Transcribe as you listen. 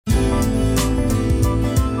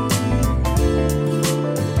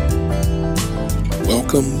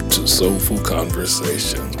Welcome to Soulful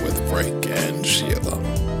Conversations with Frank and Sheila.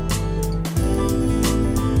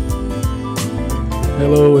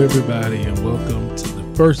 Hello, everybody, and welcome to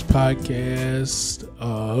the first podcast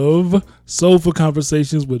of Soulful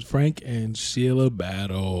Conversations with Frank and Sheila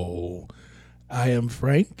Battle. I am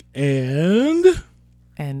Frank, and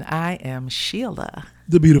I am Sheila.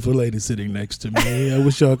 The beautiful lady sitting next to me. I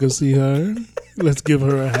wish y'all could see her. Let's give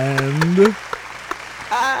her a hand.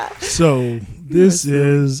 So this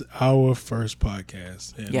is our first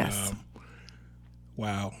podcast. And, yes.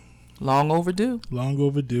 Wow. Long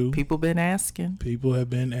overdue. People been asking. People have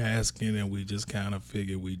been asking, and we just kind of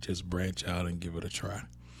figured we'd just branch out and give it a try.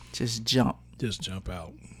 Just jump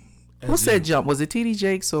out. Who said jump? Was it T.D.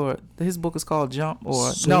 Jakes, or his book is called Jump?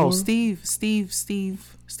 Or no, Steve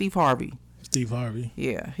Harvey. Steve Harvey.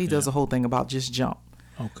 Yeah, he does a whole thing about just jump.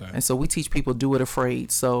 Okay. And so we teach people do it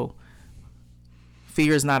afraid. So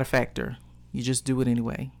fear is not a factor. You just do it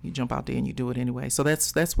anyway. You jump out there and you do it anyway. So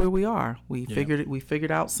that's where we are. We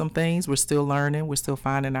figured out some things. We're still learning. We're still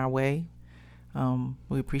finding our way.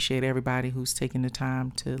 We appreciate everybody who's taking the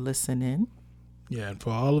time to listen in. Yeah, and for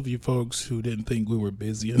all of you folks who didn't think we were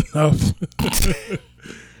busy enough.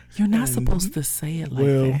 You're not supposed to say it like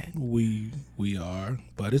that. Well, we are,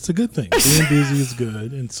 but it's a good thing. Being busy is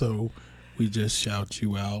good, and so we just shout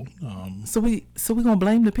you out. So we gonna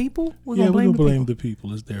blame the people? We're gonna blame the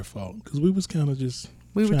people. It's their fault, because we was kind of just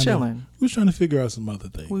we were chilling. We was trying to figure out some other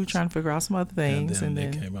things. And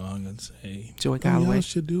then they came along and say, Joy Galloway, y'all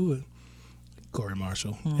should do it. Corey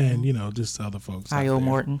Marshall, and just other folks. I.O.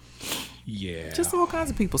 Morton. Yeah. Just all kinds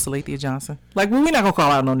of people. Salathia Johnson. We're not going to call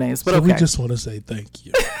out no names, but so okay. We just want to say thank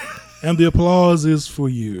you. And the applause is for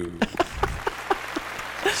you.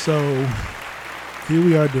 So here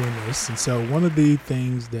we are doing this. And so one of the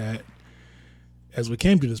things that, as we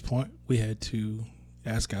came to this point, we had to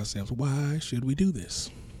ask ourselves, why should we do this?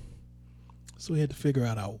 So we had to figure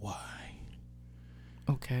out our why.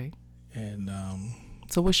 Okay. And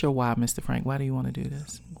so what's your why, Mr. Frank? Why do you want to do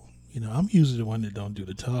this? I'm usually the one that don't do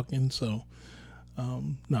the talking, so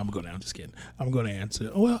no, I'm going to. I'm just kidding. I'm going to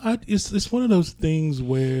answer. Well, it's one of those things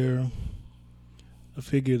where I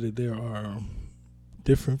figure that there are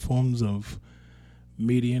different forms of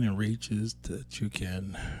medium and reaches that you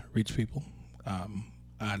can reach people.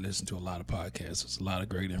 I listen to a lot of podcasts. There's a lot of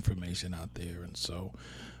great information out there, and so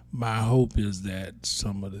my hope is that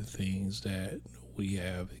some of the things that we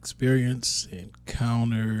have experienced,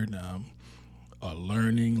 encountered, are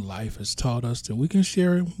learning, life has taught us, that we can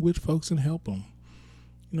share it with folks and help them.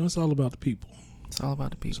 It's all about the people. It's all about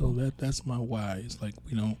the people. So that's my why. It's like,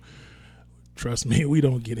 trust me, we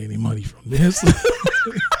don't get any money from this.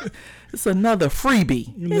 It's another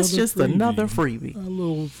freebie. Another freebie. A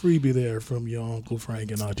little freebie there from your Uncle Frank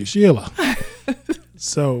and Auntie Sheila.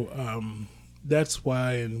 So that's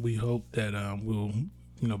why, and we hope that we'll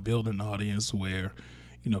build an audience where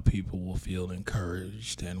people will feel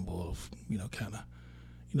encouraged and will kind of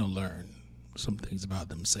learn some things about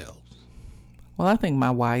themselves. Well, I think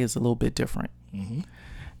my why is a little bit different. Mm-hmm.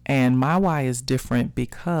 And my why is different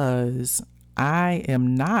because I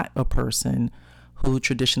am not a person who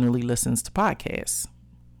traditionally listens to podcasts.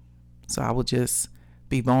 So I will just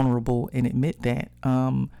be vulnerable and admit that.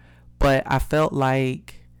 But I felt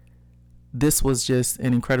like this was just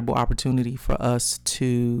an incredible opportunity for us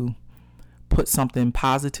to put something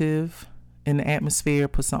positive in the atmosphere,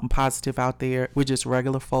 put something positive out there. We're just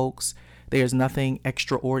regular folks. There's nothing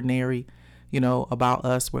extraordinary, about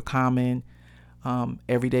us. We're common,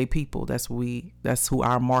 everyday people. That's who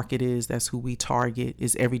our market is. That's who we target,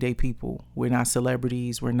 is everyday people. We're not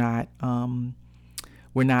celebrities. We're not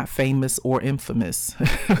famous or infamous.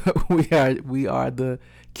 We are the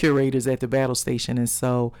curators at the Battlestation. And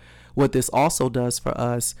so what this also does for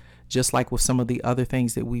us, just like with some of the other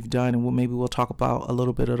things that we've done, and maybe we'll talk about a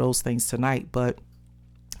little bit of those things tonight, but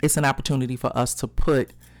it's an opportunity for us to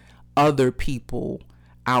put other people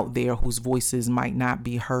out there whose voices might not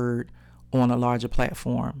be heard on a larger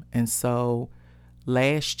platform. And so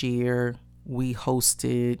last year we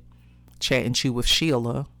hosted Chat and Chew with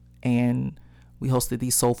Sheila, and we hosted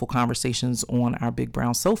these Soulful Conversations on our big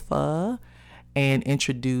brown sofa and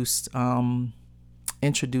introduced our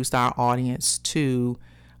audience to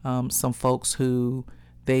some folks who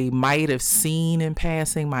they might have seen in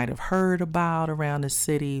passing, might have heard about around the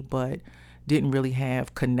city, but didn't really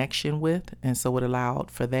have connection with. And so it allowed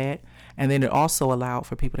for that. And then it also allowed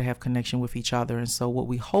for people to have connection with each other. And so what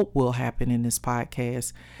we hope will happen in this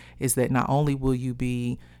podcast is that not only will you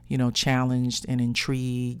be, challenged and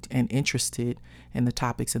intrigued and interested in the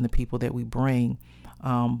topics and the people that we bring,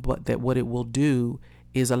 but that what it will do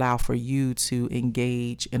is allow for you to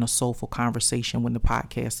engage in a soulful conversation when the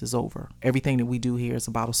podcast is over. Everything that we do here is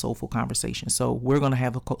about a soulful conversation. So we're going to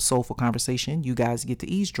have a soulful conversation. You guys get to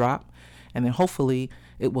eavesdrop, and then hopefully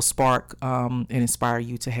it will spark and inspire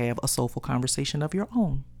you to have a soulful conversation of your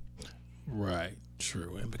own. Right.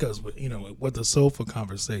 True. And because, with the soulful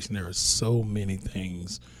conversation, there are so many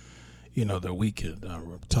things, that we could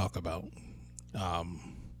talk about.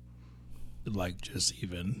 Like just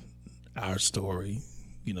even our story.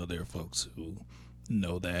 There are folks who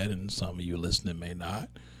know that, and some of you listening may not.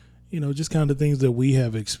 Just kind of things that we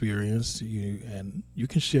have experienced, and you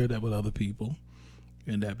can share that with other people,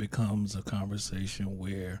 and that becomes a conversation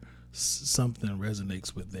where something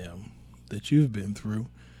resonates with them that you've been through,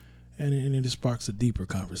 and it sparks a deeper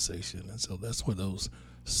conversation. And so that's where those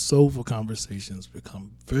soulful conversations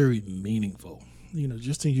become very meaningful,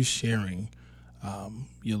 just in you sharing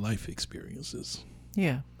your life experiences.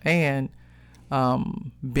 Yeah, and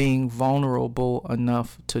being vulnerable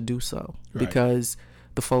enough to do so, right. Because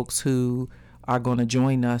the folks who are going to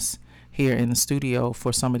join us here in the studio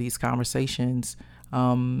for some of these conversations,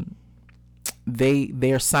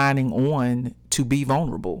 they're signing on to be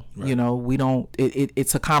vulnerable. Right. We don't.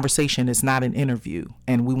 It's a conversation. It's not an interview,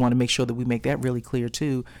 and we want to make sure that we make that really clear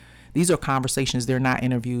too. These are conversations. They're not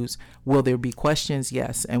interviews. Will there be questions?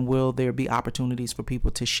 Yes, and will there be opportunities for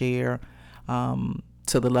people to share?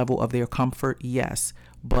 To the level of their comfort, yes,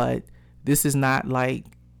 but this is not like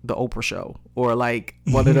the Oprah show or like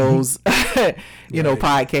one of those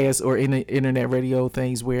podcasts or internet radio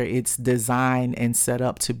things where it's designed and set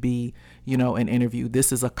up to be an interview.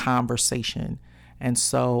 This is a conversation, and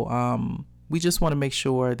so we just want to make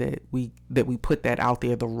sure that we put that out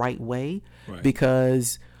there the right way, right.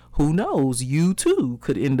 Because who knows, you too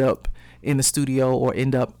could end up in the studio or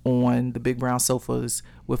end up on the big brown sofas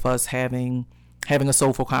with us having a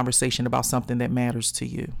soulful conversation about something that matters to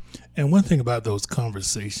you. And one thing about those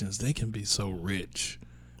conversations, they can be so rich.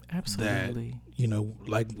 Absolutely. That,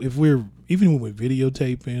 like if we're, even when we're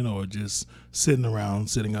videotaping or just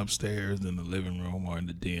sitting upstairs in the living room or in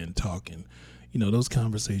the den talking, those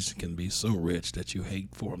conversations can be so rich that you hate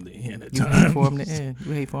for them to end at times.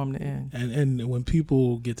 You hate for them to end. And when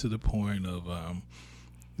people get to the point of,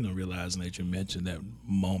 realizing that you mentioned that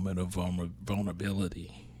moment of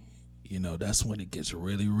vulnerability, that's when it gets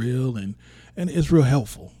really real and it's real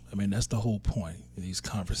helpful. I mean, that's the whole point. These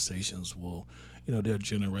conversations will, they'll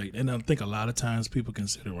generate. And I think a lot of times people can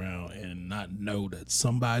sit around and not know that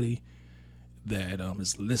somebody that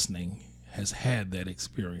is listening has had that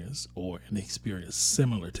experience or an experience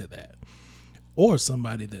similar to that. Or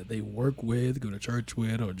somebody that they work with, go to church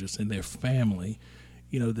with, or just in their family,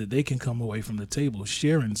 that they can come away from the table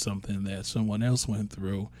sharing something that someone else went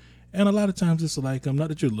through. And a lot of times it's like, not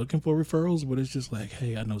that you're looking for referrals, but it's just like,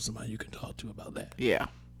 hey, I know somebody you can talk to about that. Yeah.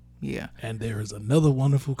 Yeah. And there is another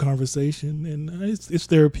wonderful conversation, and it's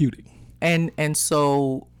therapeutic. And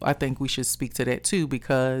so I think we should speak to that too,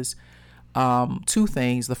 because two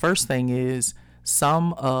things. The first thing is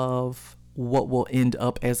some of what will end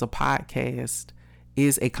up as a podcast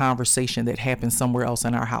is a conversation that happens somewhere else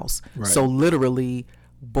in our house. Right. So literally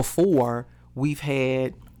before we've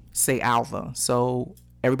had, say, Alva. So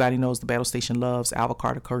everybody knows the Battlestation loves Alva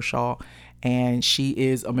Carter Kershaw, and she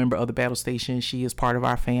is a member of the Battlestation. She is part of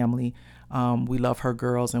our family. We love her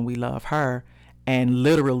girls and we love her. And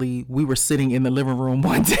literally we were sitting in the living room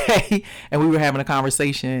one day and we were having a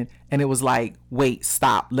conversation, and it was like, wait,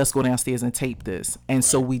 stop, let's go downstairs and tape this. And right.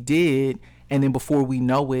 So we did. And then before we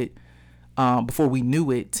knew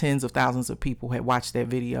it, tens of thousands of people had watched that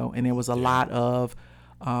video, and there was a lot of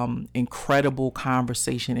incredible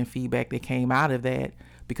conversation and feedback that came out of that,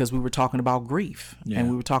 because we were talking about grief and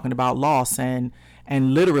we were talking about loss, and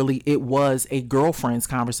literally it was a girlfriend's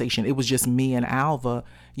conversation. It was just me and Alva,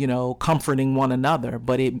 comforting one another,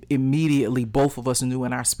 but it immediately both of us knew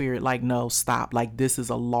in our spirit, like, no, stop, like this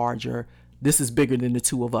is bigger than the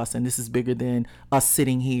two of us, and this is bigger than us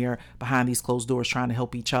sitting here behind these closed doors trying to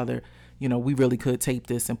help each other. We really could tape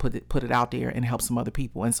this and put it out there and help some other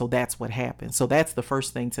people. And so that's what happened. So that's the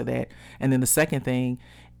first thing to that. And then the second thing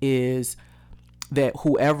is that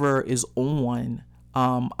whoever is on,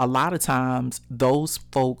 a lot of times those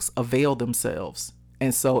folks avail themselves.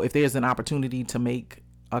 And so if there's an opportunity to make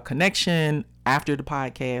a connection after the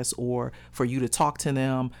podcast or for you to talk to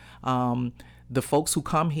them, the folks who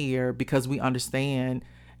come here, because we understand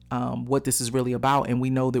what this is really about, and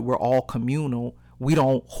we know that we're all communal, we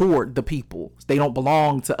don't hoard the people. They don't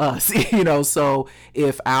belong to us, So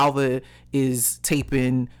if Alva is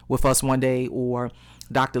taping with us one day, or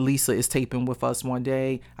Dr. Lisa is taping with us one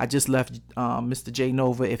day. I just left Mr. J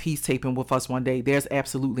Nova. If he's taping with us one day, there's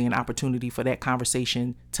absolutely an opportunity for that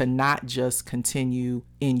conversation to not just continue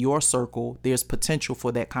in your circle. There's potential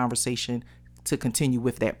for that conversation to continue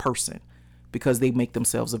with that person because they make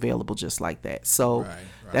themselves available just like that. So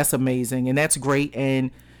that's amazing, and that's great,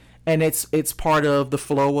 and it's part of the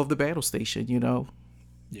flow of the Battlestation, you know.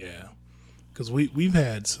 Yeah, because we've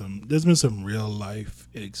had there's been some real life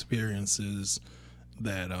experiences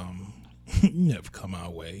that have come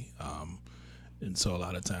our way, and so a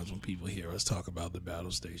lot of times when people hear us talk about the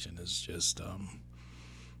Battlestation, it's just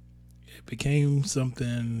it became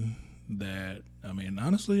something that, I mean,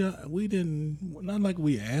 honestly, we didn't, not like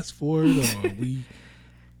we asked for it or we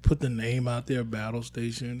put the name out there,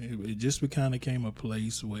 Battlestation. It just kind of became a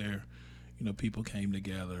place where, you know, people came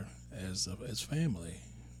together as family,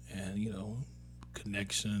 and, you know,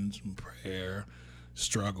 connections, prayer,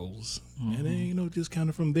 struggles, and then, you know, just kind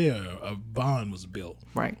of from there, a bond was built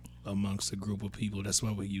amongst a group of people. That's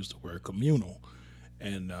why we use the word communal.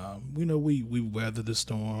 And, you know, we weathered the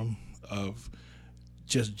storm of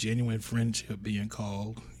just genuine friendship being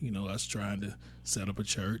called, you know, us trying to set up a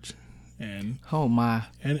church. And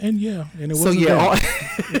and yeah, and it wasn't that.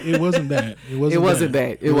 It wasn't that.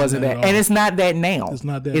 It wasn't that. And it's not that now. It's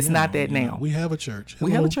not that. It's now. not that now. We have a church. Hello.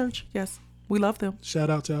 We have a church. Yes, we love them. Shout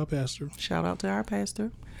out to our pastor.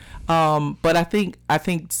 But I think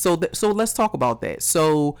so. So let's talk about that.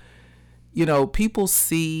 So, you know, people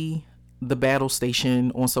see the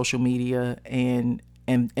Battlestation on social media and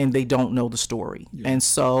they don't know the story. Yeah. And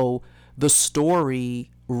so the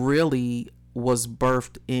story really was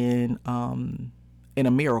birthed in a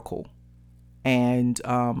miracle. And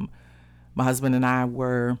my husband and I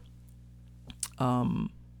were, I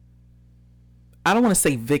don't want to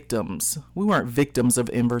say victims. We weren't victims of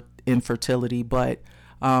infertility, but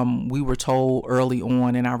we were told early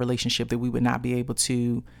on in our relationship that we would not be able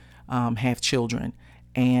to have children.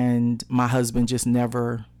 And my husband just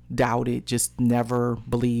never doubted, just never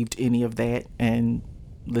believed any of that, and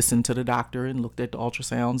listened to the doctor and looked at the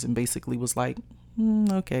ultrasounds and basically was like,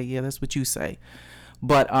 okay, yeah, that's what you say.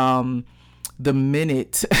 But the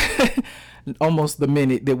minute almost the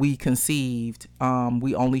minute that we conceived,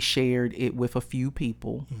 we only shared it with a few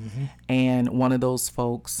people. And one of those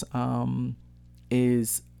folks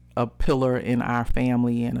is a pillar in our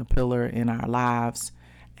family and a pillar in our lives.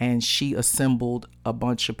 And she assembled a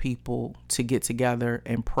bunch of people to get together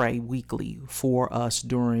and pray weekly for us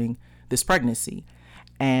during this pregnancy.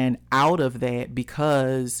 And out of that,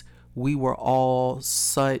 because we were all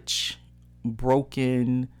such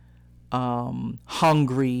broken,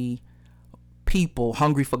 hungry people,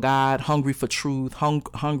 hungry for God, hungry for truth,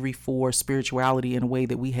 hungry for spirituality in a way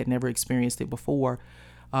that we had never experienced it before,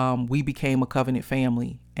 we became a covenant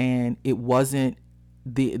family. And it wasn't,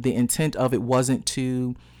 the intent of it wasn't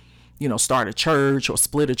to, you know, start a church or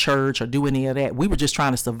split a church or do any of that. We were just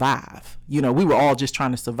trying to survive. You know, we were all just trying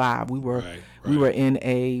to survive. We were in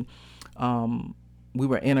a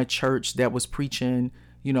church that was preaching,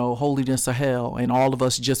 you know, holiness or hell, and all of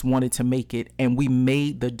us just wanted to make it. And we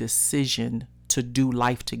made the decision to do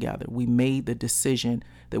life together. We made the decision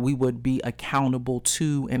that we would be accountable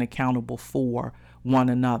to and accountable for one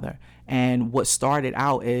another. And what started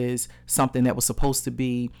out as something that was supposed to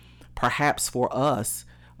be perhaps for us,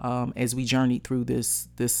 as we journeyed through this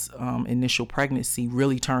initial pregnancy,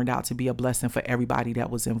 really turned out to be a blessing for everybody that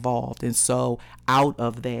was involved. And so out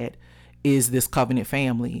of that is this covenant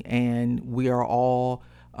family, and we are all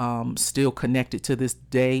still connected to this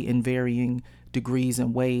day in varying degrees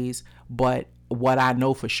and ways. But what I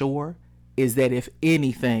know for sure is that if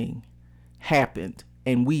anything happened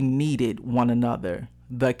and we needed one another,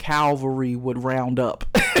 the cavalry would round up.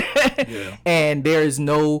 Yeah. And there's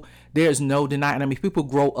no denying. I mean, people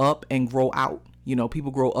grow up and grow out. You know,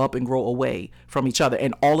 people grow up and grow away from each other,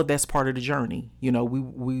 and all of that's part of the journey. You know,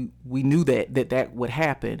 we knew that would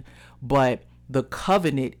happen, but the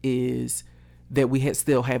covenant is that we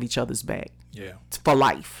still have each other's back. Yeah. For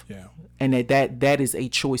life. Yeah. And that is a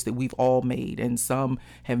choice that we've all made. And some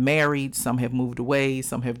have married, some have moved away,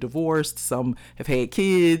 some have divorced, some have had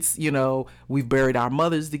kids. You know, we've buried our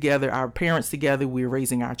mothers together, our parents together. We're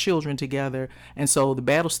raising our children together. And so the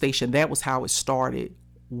Battlestation, that was how it started.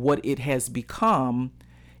 What it has become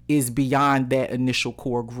is beyond that initial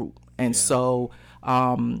core group. And so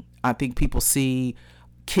I think people see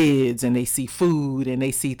kids and they see food and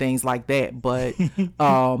they see things like that, but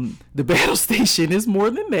the Battlestation is more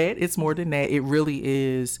than that. It's more than that. It really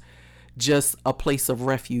is just a place of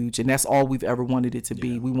refuge, and that's all we've ever wanted it to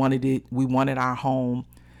be. We wanted our home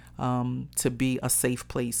to be a safe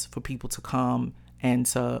place for people to come and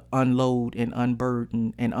to unload and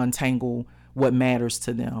unburden and untangle what matters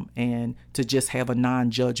to them, and to just have a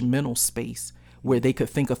non-judgmental space where they could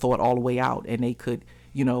think a thought all the way out, and they could,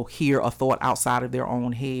 hear a thought outside of their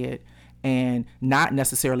own head, and not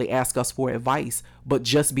necessarily ask us for advice, but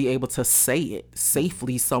just be able to say it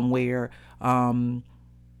safely somewhere. And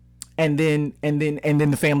then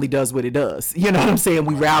the family does what it does. You know what I'm saying?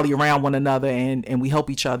 We rally around one another, and we help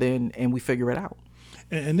each other, and we figure it out.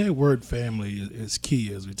 And that word family is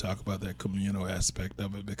key as we talk about that communal aspect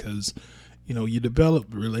of it, because you develop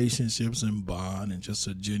relationships and bond and just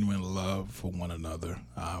a genuine love for one another.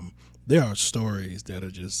 There are stories that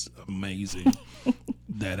are just amazing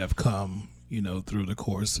that have come, through the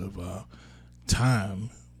course of time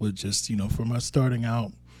with just, from us starting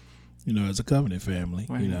out, as a covenant family.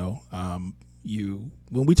 Right.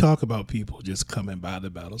 When we talk about people just coming by the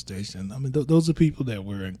battle station, I mean, those are people that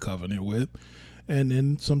we're in covenant with. And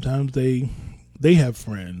then sometimes they have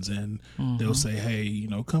friends, and they'll say, hey,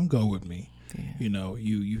 come go with me. Yeah.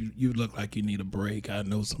 You look like you need a break. I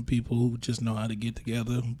know some people who just know how to get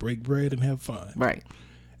together, break bread, and have fun. Right.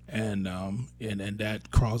 And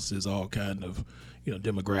that crosses all kind of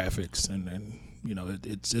demographics, and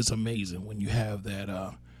it's amazing when you have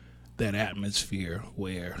that atmosphere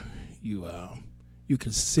where you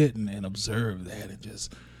can sit and observe that and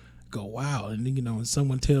just go, wow. And when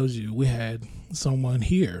someone tells you, we had someone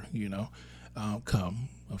here, come.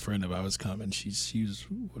 A friend of ours come, and she was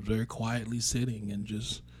very quietly sitting and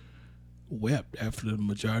just wept after the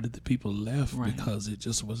majority of the people left. Right. Because it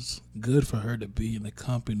just was good for her to be in the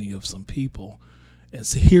company of some people and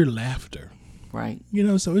to hear laughter. Right.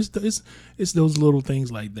 So it's those little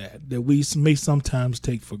things like that we may sometimes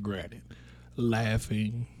take for granted.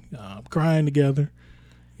 Laughing, crying together,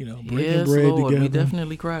 breaking yes, bread Lord, together. We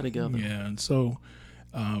definitely cry together. Yeah, and so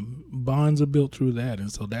bonds are built through that,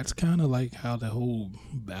 and so that's kind of like how the whole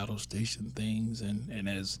battle station things, and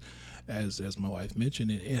as my wife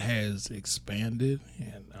mentioned, it has expanded,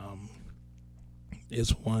 and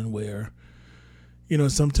it's one where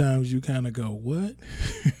sometimes you kind of go, what?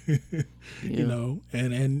 Yeah.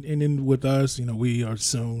 And then with us, we are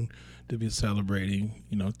soon to be celebrating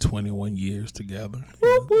 21 years together.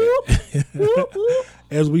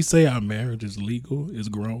 As we say, our marriage is legal, is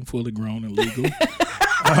grown, fully grown and legal.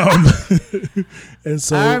 And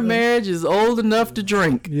so our marriage is old enough to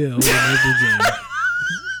drink. Yeah, old enough to drink.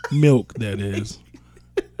 Milk, that is,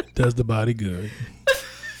 does the body good.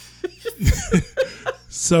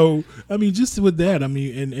 So I mean, just with that, I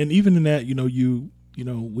mean, and even in that, we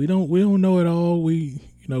don't know it all. We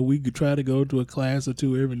could try to go to a class or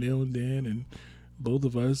two every now and then, and both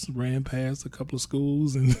of us ran past a couple of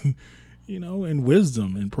schools, and and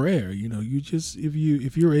wisdom and prayer. You just if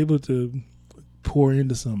you're able to pour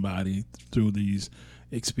into somebody through these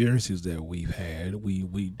experiences that we've had,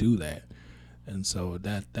 we do that. And so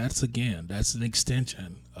that's an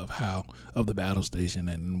extension of the battle station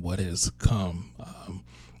and what has come.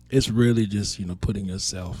 It's really just putting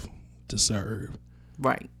yourself to serve.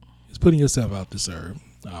 Right. It's putting yourself out to serve.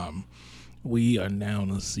 We are now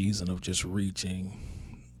in a season of just reaching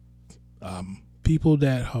people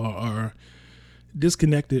that are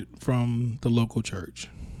disconnected from the local church,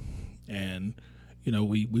 and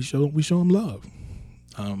we show them love.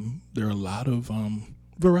 There are a lot of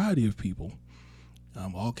variety of people,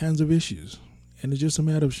 all kinds of issues, and it's just a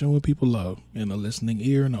matter of showing people love and a listening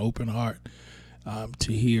ear and an open heart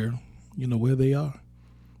to hear where they are,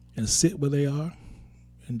 and sit where they are,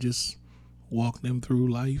 and just walk them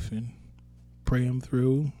through life and pray them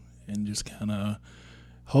through, and just kind of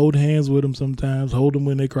hold hands with them sometimes, hold them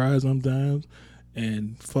when they cry sometimes,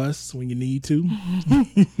 and fuss when you need to.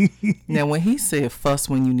 Now, when he said fuss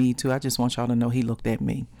when you need to, I just want y'all to know he looked at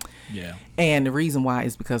me. Yeah. And the reason why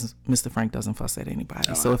is because Mr. Frank doesn't fuss at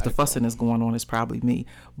anybody. So if the fussing is going on, it's probably me.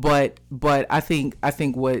 But I think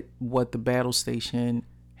what the battle station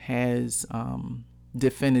has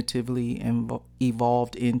definitively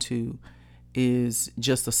evolved into is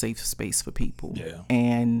just a safe space for people. Yeah.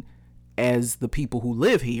 And as the people who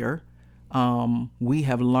live here, we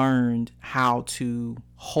have learned how to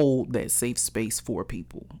hold that safe space for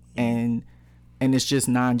people, and it's just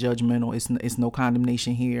non-judgmental. It's no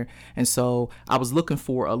condemnation here. And so I was looking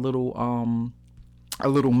for a little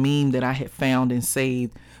meme that I had found and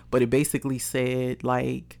saved, but it basically said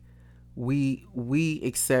like, we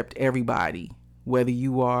accept everybody, whether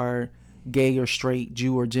you are gay or straight,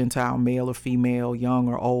 Jew or Gentile, male or female, young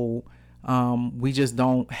or old. We just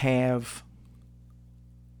don't have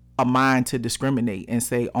a mind to discriminate and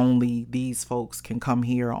say only these folks can come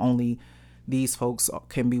here, or only these folks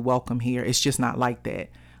can be welcome here. It's just not like that.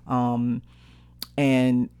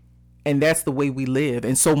 And And that's the way we live.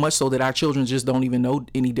 And so much so that our children just don't even know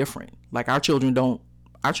any different. Like our children don't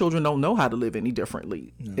know how to live any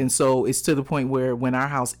differently. Yeah. And so it's to the point where when our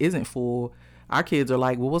house isn't full, our kids are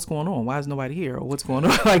like, well, what's going on? Why is nobody here? Or what's going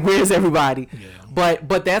on? Like, where's everybody? Yeah.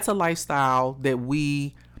 But that's a lifestyle that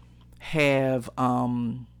we have,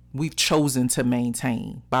 we've chosen to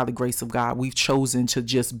maintain by the grace of God. We've chosen to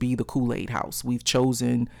just be the Kool-Aid house. We've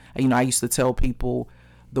chosen, I used to tell people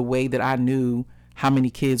the way that I knew how many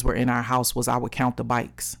kids were in our house was I would count the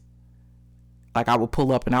bikes. Like I would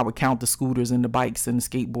pull up and I would count the scooters and the bikes and the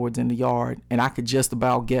skateboards in the yard. And I could just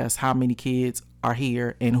about guess how many kids are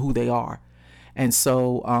here and who they are. And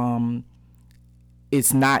so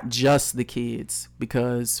it's not just the kids,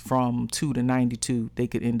 because from 2 to 92, they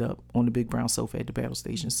could end up on the big brown sofa at the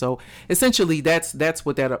Battlestation. So essentially that's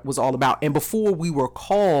what that was all about. And before we were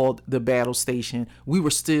called the Battlestation, we were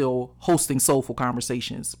still hosting Soulful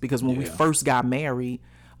Conversations, because when we first got married,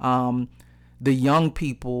 the young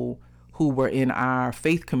people who were in our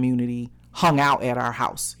faith community hung out at our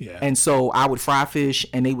house. Yeah. And so I would fry fish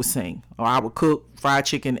and they would sing, or I would cook fried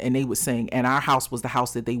chicken and they would sing. And our house was the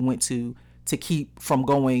house that they went to keep from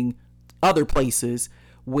going other places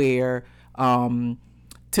where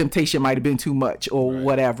temptation might have been too much, or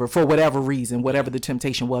whatever, for whatever reason, whatever the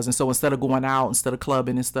temptation was. And so instead of going out, instead of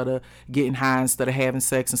clubbing, instead of getting high, instead of having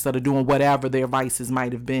sex, instead of doing whatever their vices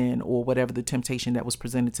might have been, or whatever the temptation that was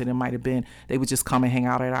presented to them might have been, they would just come and hang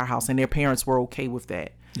out at our house. And their parents were okay with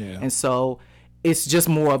that. Yeah. And so it's just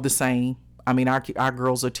more of the same. I mean, our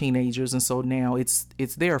girls are teenagers, and so now it's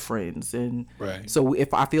their friends, and so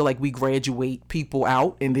if I feel like we graduate people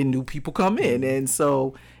out, and then new people come in, and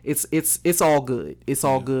so it's all good. It's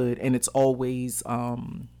all good, and it's always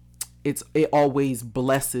it always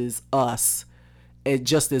blesses us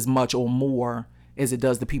just as much or more as it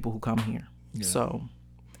does the people who come here. Yeah. So.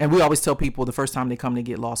 And we always tell people the first time they come, they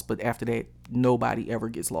get lost, but after that, nobody ever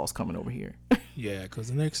gets lost coming over here. Yeah,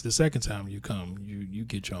 because the second time you come, you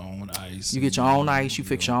get your own ice. You get your own ice. You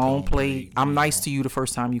fix your own plate. I'm nice to you the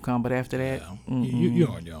first time you come, but after that, you're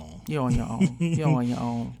on your own. You're on your own. You're on your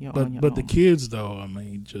own. But the kids, though, I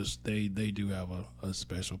mean, just they do have a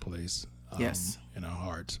special place. In our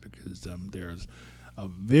hearts, because there's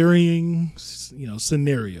varying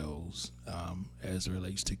scenarios as it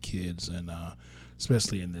relates to kids, and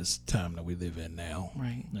especially in this time that we live in now,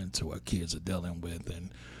 right? And to what kids are dealing with,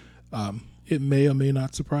 and it may or may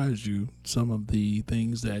not surprise you some of the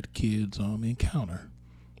things that kids encounter,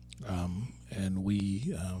 and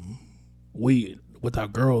we with our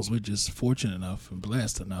girls, we're just fortunate enough and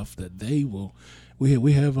blessed enough that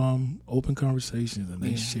we have open conversations, and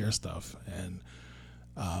they share stuff, and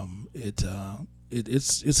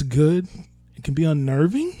it's good. It can be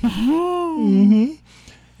unnerving. Mm-hmm.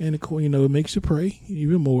 And it makes you pray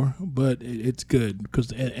even more, but it's good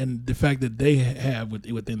because and the fact that they have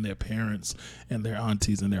within their parents and their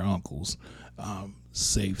aunties and their uncles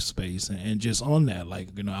safe space, and just on that, like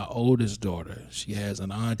our oldest daughter, she has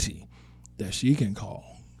an auntie that she can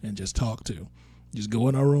call and just talk to. Just go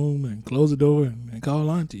in her room and close the door and call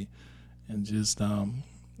auntie, and just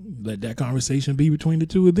let that conversation be between the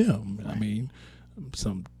two of them. Right. I mean,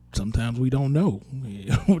 sometimes we don't know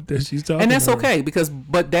that she's talking, and that's okay,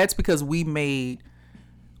 but that's because we made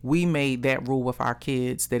that rule with our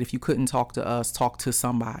kids that if you couldn't talk to us, talk to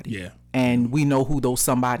somebody. Yeah, and we know who those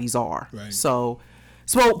somebodies are. Right. So,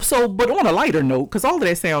 but on a lighter note, because all of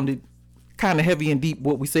that sounded kind of heavy and deep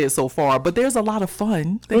what we said so far, but there's a lot of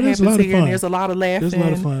fun that happens here, and there's a lot of laughing. There's a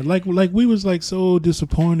lot of fun. Like we was so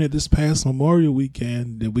disappointed this past Memorial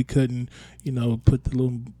weekend that we couldn't, put the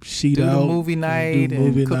little sheet do out, the movie night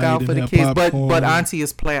and cook out for the kids. But Auntie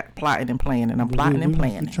is plotting and planning, and I'm plotting and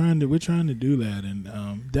planning. We're trying to do that,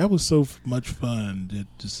 and that was so much fun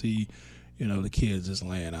to see, the kids just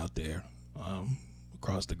laying out there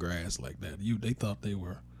across the grass like that. They thought they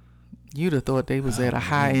were. You'd have thought they was at a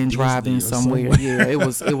high-end drive-in somewhere. Yeah, it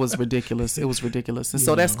was ridiculous. It was ridiculous. And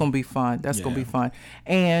so that's going to be fun. That's going to be fun.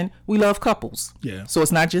 And we love couples. Yeah. So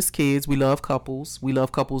it's not just kids. We love couples. We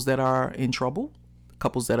love couples that are in trouble,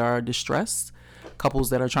 couples that are distressed, couples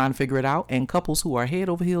that are trying to figure it out, and couples who are head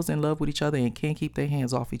over heels in love with each other and can't keep their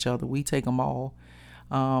hands off each other. We take them all,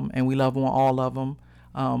 and we love on all of them.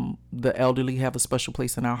 The elderly have a special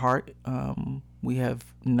place in our heart. We have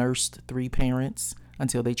nursed 3 parents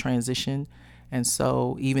until they transition, and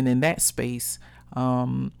so even in that space,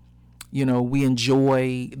 we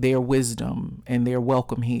enjoy their wisdom and their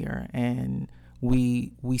welcome here, and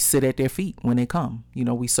we sit at their feet when they come.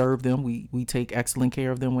 We serve them, we take excellent care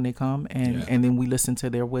of them when they come, and then we listen to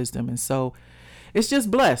their wisdom, and so it's just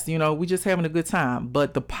blessed. We just having a good time.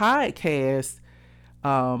 But the podcast,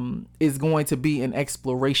 is going to be an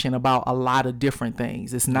exploration about a lot of different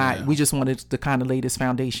things. It's not, we just wanted to kind of lay this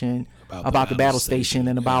foundation about the battle station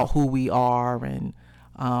and about who we are and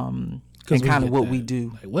kind of what we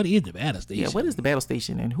do. Like, what is the battle station? Yeah, what is the battle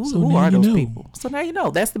station and who are those people? So now you know,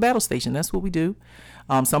 that's the battle station. That's what we do.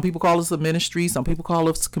 Some people call us a ministry. Some people call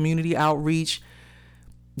us community outreach.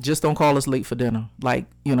 Just don't call us late for dinner. Like,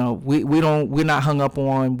 you know, we're not hung up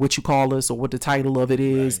on what you call us or what the title of it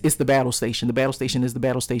is. Right. It's the battle station. The battle station is the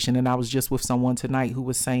battle station. And I was just with someone tonight who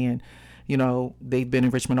was saying, you know, they've been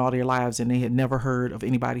in Richmond all their lives and they had never heard of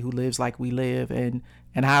anybody who lives like we live. And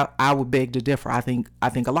I would beg to differ. I think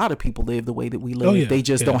a lot of people live the way that we live. Oh, yeah, they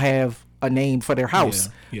just don't have a name for their house.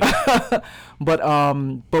 Yeah.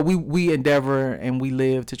 But we endeavor and we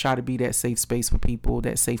live to try to be that safe space for people,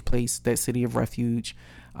 that safe place, that city of refuge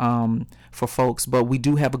for folks. But we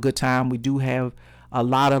do have a good time. We do have a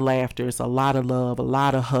lot of laughter. It's a lot of love, a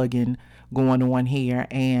lot of hugging going on here.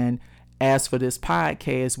 And as for this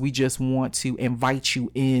podcast, we just want to invite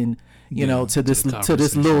you in, you know, to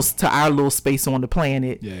our little space on the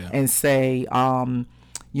planet and say,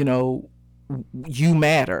 you know, you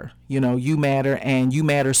matter, and you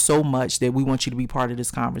matter so much that we want you to be part of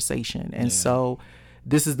this conversation. And so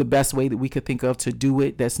this is the best way that we could think of to do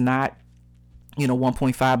it. That's not,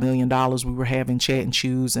 $1.5 million. We were having chat and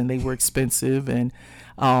choose and they were expensive. And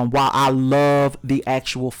while I love the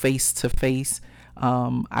actual face to face,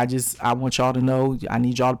 I want y'all to know, I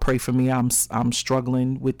need y'all to pray for me. I'm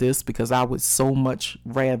struggling with this because I would so much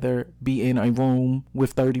rather be in a room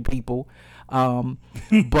with 30 people.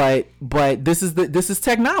 But this is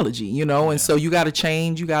technology, and so you got to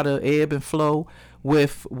change, you got to ebb and flow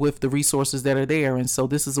with the resources that are there. And so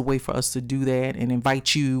this is a way for us to do that and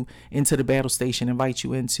invite you into the battle station, invite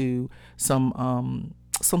you into some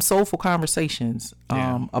soulful conversations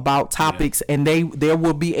about topics, and there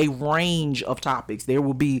will be a range of topics. There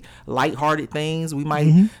will be lighthearted things. We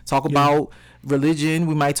might talk about religion.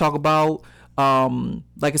 We might talk about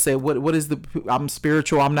like I said, what is I'm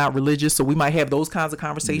spiritual, I'm not religious, so we might have those kinds of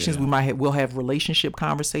conversations. We'll have relationship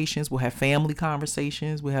conversations, we'll have family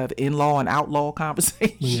conversations, we'll have in-law and outlaw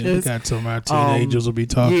conversations. We got some of our teenagers will be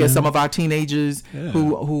talking. Yeah, some of our teenagers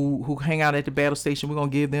who hang out at the battle station, we're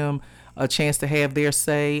gonna give them a chance to have their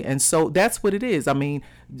say. And so that's what it is. I mean,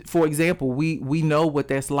 for example, we know what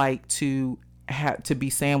that's like to have to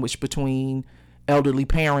be sandwiched between elderly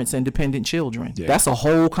parents and dependent children. That's a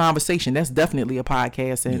whole conversation. That's definitely a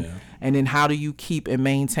podcast. And then how do you keep and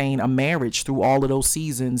maintain a marriage through all of those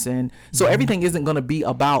seasons? And so everything isn't going to be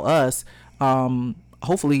about us.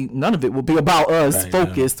 Hopefully none of it will be about us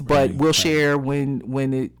focused, but we'll share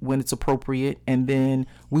when it's appropriate. And then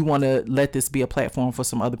we want to let this be a platform for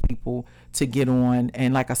some other people to get on.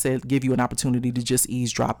 And like I said, give you an opportunity to just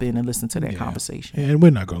eavesdrop in and listen to that conversation. And we're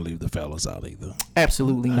not going to leave the fellas out either.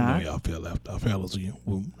 Absolutely not. I know y'all feel left. Our fellas,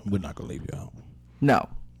 we're not going to leave you out. No.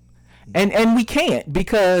 And we can't,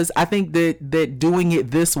 because I think that doing it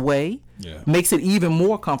this way makes it even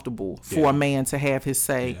more comfortable for a man to have his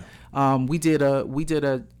say. We did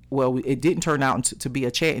a well, it didn't turn out to be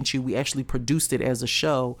a chat and chew. We actually produced it as a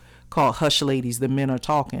show called Hush Ladies, The Men Are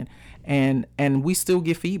Talking. And we still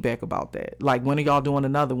get feedback about that. Like, when are y'all doing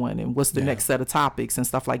another one? And what's the next set of topics and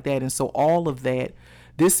stuff like that? And so all of that,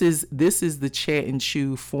 this is the chat and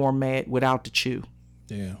chew format without the chew.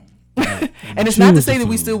 Yeah. And it's not to say that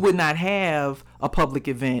we still would not have a public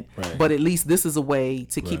event, but at least this is a way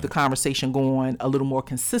to keep the conversation going a little more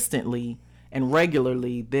consistently and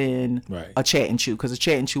regularly than a chat and chew, because a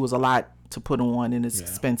chat and chew is a lot to put on and it's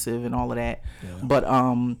expensive and all of that.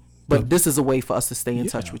 But this is a way for us to stay in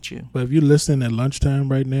touch with you. But if you're listening at lunchtime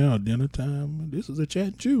right now or dinner time, this is a chat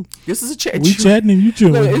and chew. This is a chat and chew. We chatting and you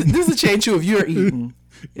chewing. No, this is a chat and chew if you're eating.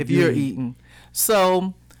 You're eating.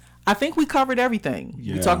 So I think we covered everything.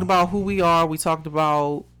 We talked about who we are. We talked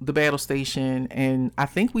about the battle station. And I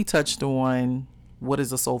think we touched on what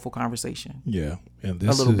is a soulful conversation. Yeah. And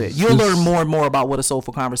this a little bit. You'll learn more and more about what a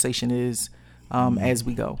soulful conversation is as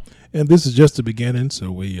we go. And this is just the beginning.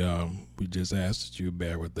 So we just ask that you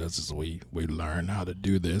bear with us as we learn how to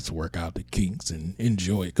do this, work out the kinks, and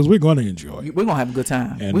enjoy it, because we're going to enjoy it. We're going to have a good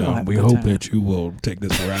time. And we hope that you will take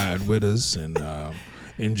this ride with us and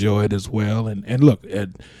enjoy it as well. And look,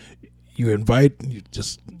 you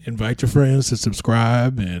just invite your friends to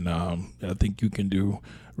subscribe, and I think you can do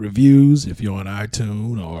reviews if you're on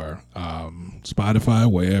iTunes or Spotify,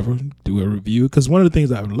 wherever. Do a review, because one of the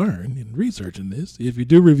things I've learned in researching this, if you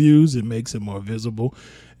do reviews, it makes it more visible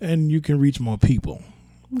and you can reach more people.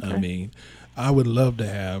 Okay. I mean, I would love to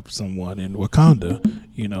have someone in Wakanda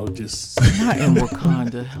Just Not in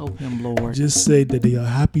Wakanda. Help him, Lord. just say that they are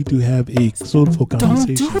happy to have a soulful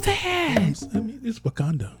conversation. Don't do that. I mean, it's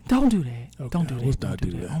Wakanda. Don't do that. Okay, Don't do that. let's Don't not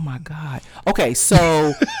do do that. that. Oh my God. Okay,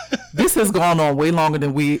 so this has gone on way longer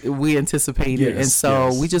than we anticipated, and so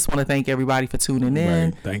yes. we just want to thank everybody for tuning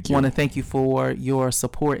in. Right, thank you. Want to thank you for your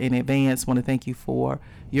support in advance. Want to thank you for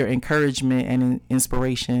your encouragement and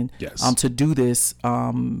inspiration. Yes. To do this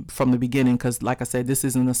from the beginning, because like I said, this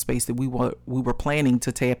isn't a space that we were planning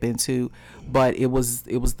to tap into, but it was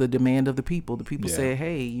the demand of the people. The people said,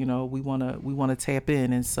 hey, we want to tap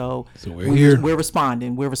in, and so we're here. We're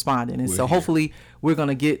responding, and so hopefully we're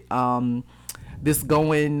gonna get this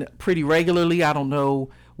going pretty regularly. I don't know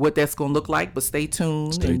what that's going to look like, but stay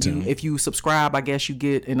tuned. If you subscribe, I guess you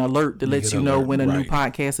get an alert that lets you know when a new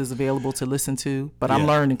podcast is available to listen to. But I'm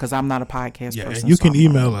learning because I'm not a podcast person. And you can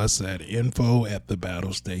email us at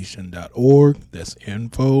info@thebattlestation.org. That's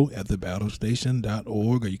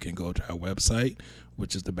info@thebattlestation.org, or you can go to our website,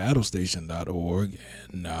 which is thebattlestation.org,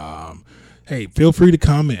 and hey, feel free to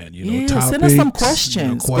comment. Topics, send us some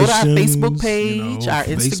questions. Go to our Facebook page, our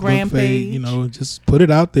Instagram page. Just put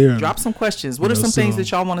it out there. Drop some questions. What are some things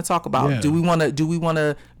that y'all want to talk about? Yeah. Do we want to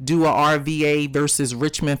do a RVA versus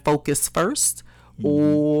Richmond focus first,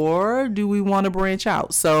 or do we want to branch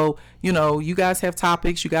out? So you guys have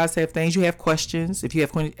topics. You guys have things. You have questions. If you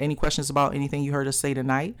have any questions about anything you heard us say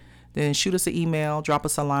tonight, then shoot us an email, drop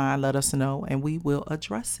us a line, let us know, and we will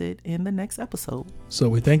address it in the next episode. So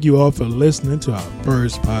we thank you all for listening to our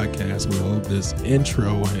first podcast. We hope this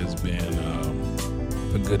intro has been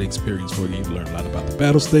a good experience for you. You've learned a lot about the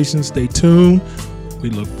Battle Station. Stay tuned. We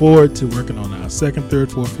look forward to working on our second, third,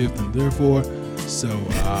 fourth, fifth, and therefore. So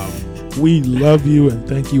we love you and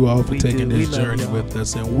thank you all for taking this journey with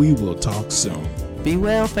us, and we will talk soon. Be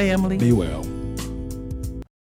well, family. Be well.